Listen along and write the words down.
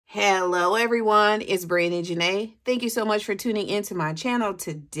Hello everyone, it's Brandi Janei. Thank you so much for tuning into my channel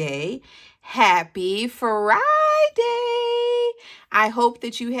today. Happy Friday! I hope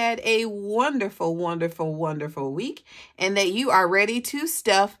that you had a wonderful, wonderful, wonderful week and that you are ready to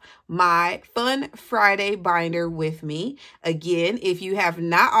stuff my Fun Friday binder with me. Again, if you have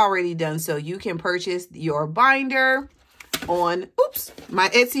not already done so, you can purchase your binder on, my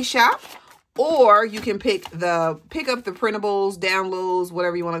Etsy shop. Or you can pick up the printables, downloads,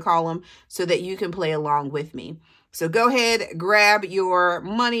 whatever you want to call them, so that you can play along with me. So go ahead, grab your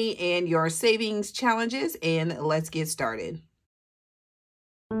money and your savings challenges, and let's get started.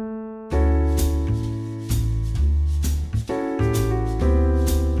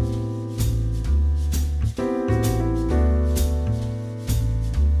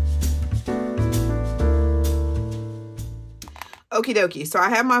 Okie dokie. So I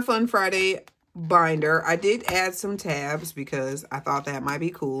have my Fun Friday binder. I did add some tabs because I thought that might be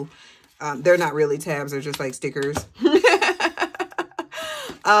cool. They're not really tabs. They're just like stickers.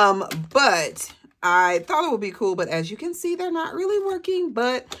 But I thought it would be cool. But as you can see, they're not really working.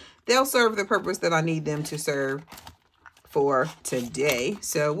 But they'll serve the purpose that I need them to serve for today.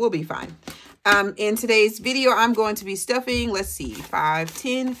 So we'll be fine. In today's video, I'm going to be stuffing, let's see, 5,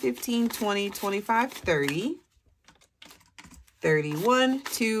 10, 15, 20, 25, 30. 31,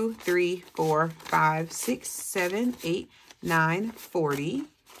 2, 3, 4, 5, 6, 7, 8, 9, 40.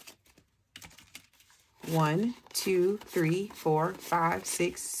 1, 2, 3, 4, 5,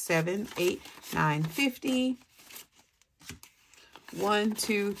 6, 7, 8, 9, 50. 1,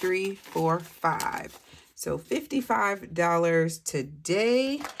 2, 3, 4, 5. So $55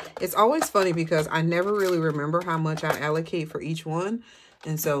 today. It's always funny because I never really remember how much I allocate for each one.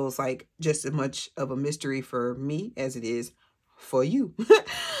 And so it's like just as much of a mystery for me as it is for you.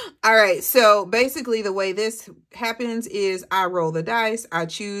 All right, so basically the way this happens is I roll the dice, I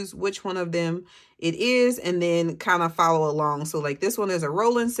choose which one of them it is, and then kind of follow along. So like this one is a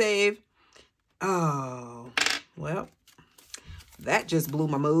roll and save. Oh, well, that just blew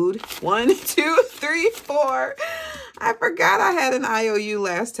my mood. 1, 2, 3, 4. I forgot I had an IOU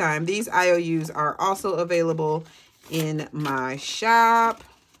last time. These IOUs are also available in my shop.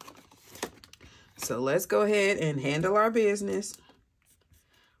 So let's go ahead and handle our business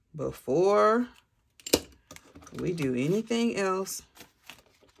before we do anything else.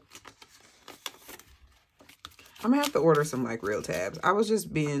 I'm gonna have to order some like real tabs. I was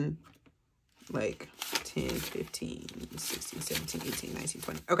just being like 10, 15, 16, 17, 18, 19,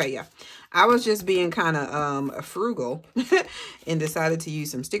 20. Okay, yeah. I was just being kind of frugal and decided to use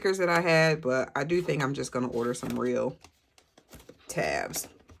some stickers that I had, but I do think I'm just gonna order some real tabs.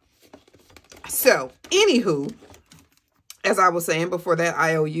 So, anywho, as I was saying before that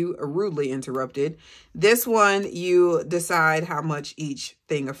IOU rudely interrupted, this one you decide how much each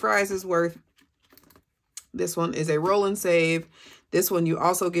thing of fries is worth. This one is a roll and save. This one you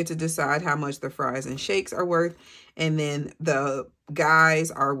also get to decide how much the fries and shakes are worth. And then the guys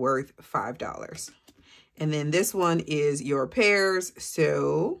are worth $5. And then this one is your pairs,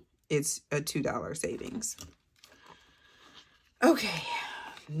 so it's a $2 savings. Okay,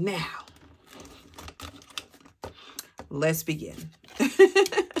 now let's begin.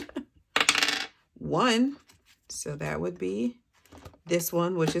 1, so that would be this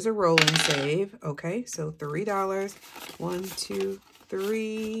one, which is a roll and save. Okay, so $3. 1, 2,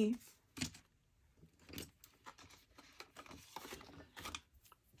 3.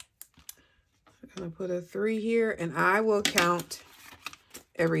 I'm gonna put a 3 here, and I will count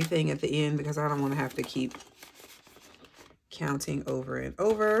everything at the end because I don't want to have to keep counting over and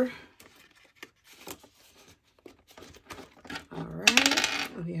over.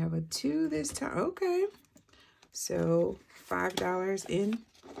 We have a 2 this time. Okay. So $5 in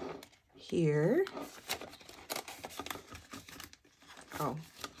here. Oh.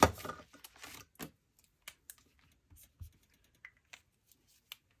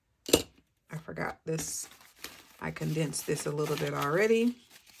 I forgot this. I condensed this a little bit already.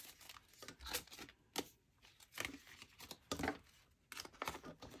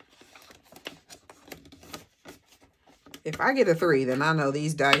 If I get a 3, then I know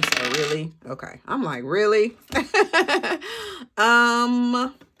these dice are really, okay. I'm like, really?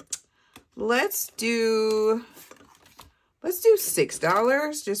 Let's do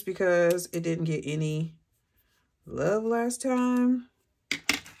 $6 just because it didn't get any love last time.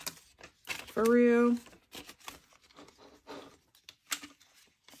 For real.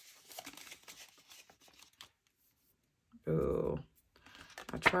 Oh,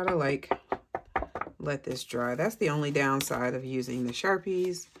 I try to like let this dry. That's the only downside of using the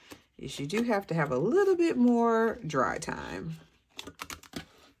Sharpies, is you do have to have a little bit more dry time.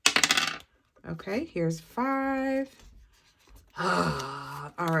 Okay, here's 5.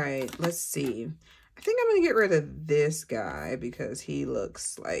 All right, let's see. I think I'm going to get rid of this guy because he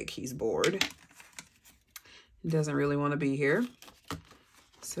looks like he's bored. He doesn't really want to be here.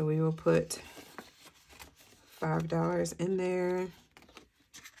 So we will put $5 in there.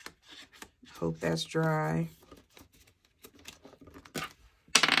 Hope that's dry.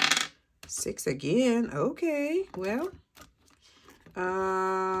 6 again. Okay, well,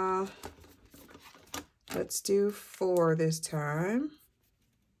 let's do 4 this time.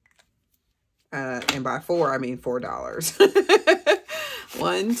 And by 4, I mean $4.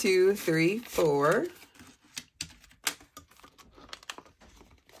 1, 2, 3, 4.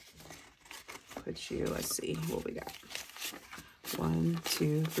 Put you, let's see what we got. 1,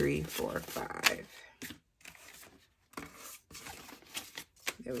 2, 3, 4, 5.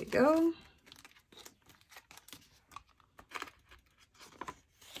 There we go.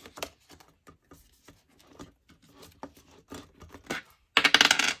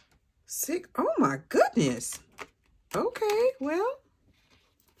 Oh my goodness. Okay, well,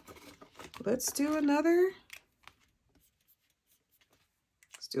 let's do another.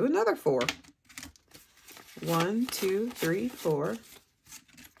 Let's do another 4. 1, 2, 3, 4.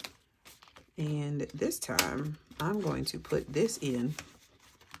 And this time I'm going to put this in,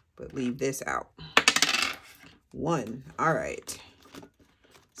 but leave this out. 1. All right.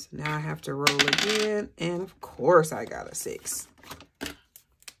 So now I have to roll again. And of course I got a 6.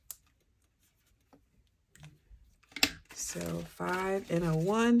 So 5 and a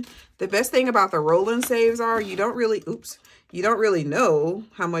 1. The best thing about the roll-in saves are you don't really, you don't really know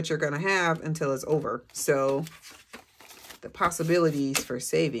how much you're going to have until it's over. So the possibilities for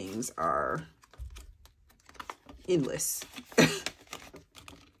savings are endless.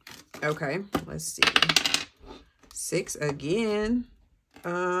 Okay, let's see. 6 again.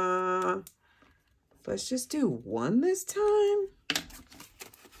 Let's just do 1 this time,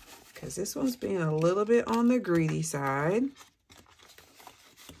 because this one's being a little bit on the greedy side.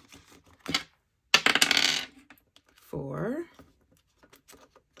 4.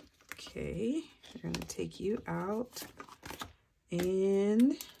 Okay, we're going to take you out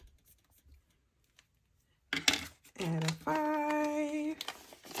and add a 5.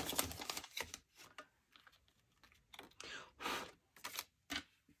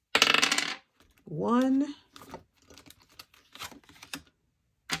 One.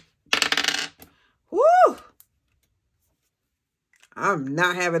 Woo! I'm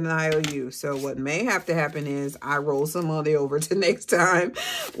not having an IOU. So what may have to happen is I roll some money over to next time.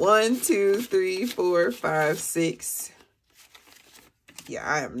 1, 2, 3, 4, 5, 6. Yeah,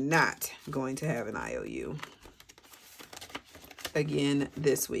 I am not going to have an IOU again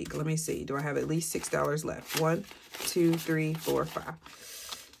this week. Let me see. Do I have at least $6 left? 1, 2, 3, 4, 5.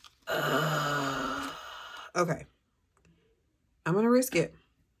 Okay. I'm going to risk it.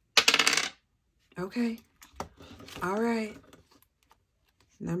 Okay. All right.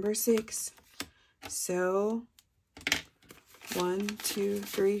 Number 6. So 1, 2,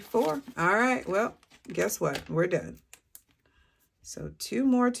 3, 4. All right. Well, guess what? We're done. So 2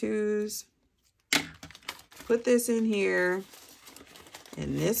 more 2s. Put this in here.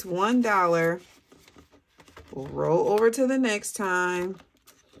 And this $1 will roll over to the next time,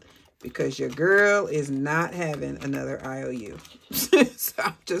 because your girl is not having another IOU. So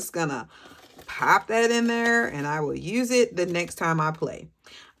I'm just gonna pop that in there and I will use it the next time I play.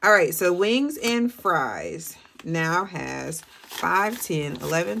 All right, so wings and fries now has 5, 10,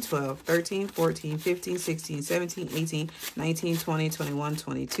 11, 12, 13, 14, 15, 16, 17, 18, 19, 20, 21,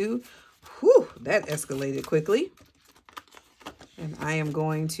 22. Whew, that escalated quickly. And I am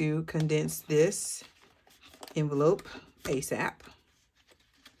going to condense this envelope ASAP.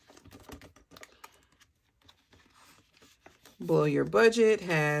 Blow your budget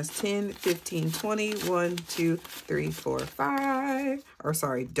has 10, 15, 20, 1, 2, 3, 4, 5. Or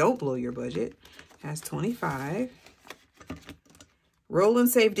sorry, don't blow your budget. Has 25. Roll and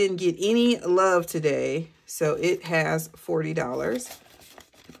Save didn't get any love today, so it has $40.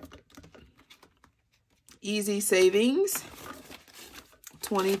 Easy Savings,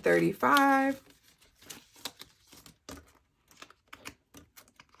 20, 35.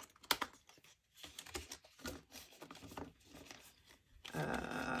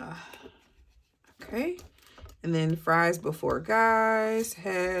 Okay, and then Fries Before Guys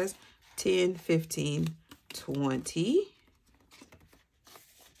has 10, 15, 20.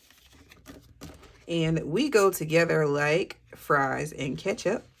 And we go together like fries and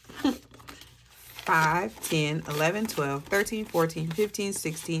ketchup. 5, 10, 11, 12, 13, 14, 15,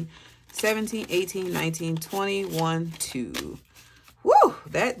 16, 17, 18, 19, 20, 1, 2. Woo!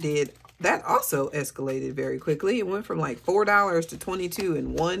 That did that also escalated very quickly. It went from like $4 to $22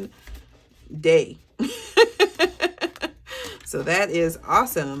 in one day. So that is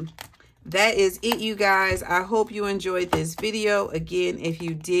awesome. That is it, you guys. I hope you enjoyed this video. Again, if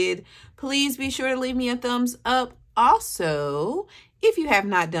you did, please be sure to leave me a thumbs up. Also, if you have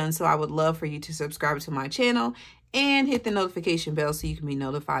not done so, I would love for you to subscribe to my channel and hit the notification bell so you can be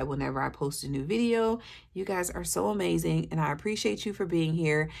notified whenever I post a new video. You guys are so amazing, and I appreciate you for being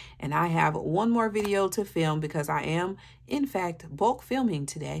here. And I have one more video to film because I am, in fact, bulk filming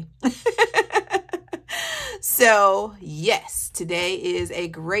today. So yes, today is a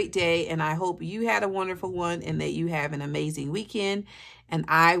great day, and I hope you had a wonderful one and that you have an amazing weekend. And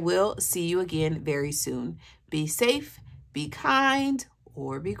I will see you again very soon. Be safe, be kind,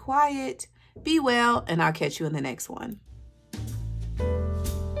 or be quiet. Be well, and I'll catch you in the next one.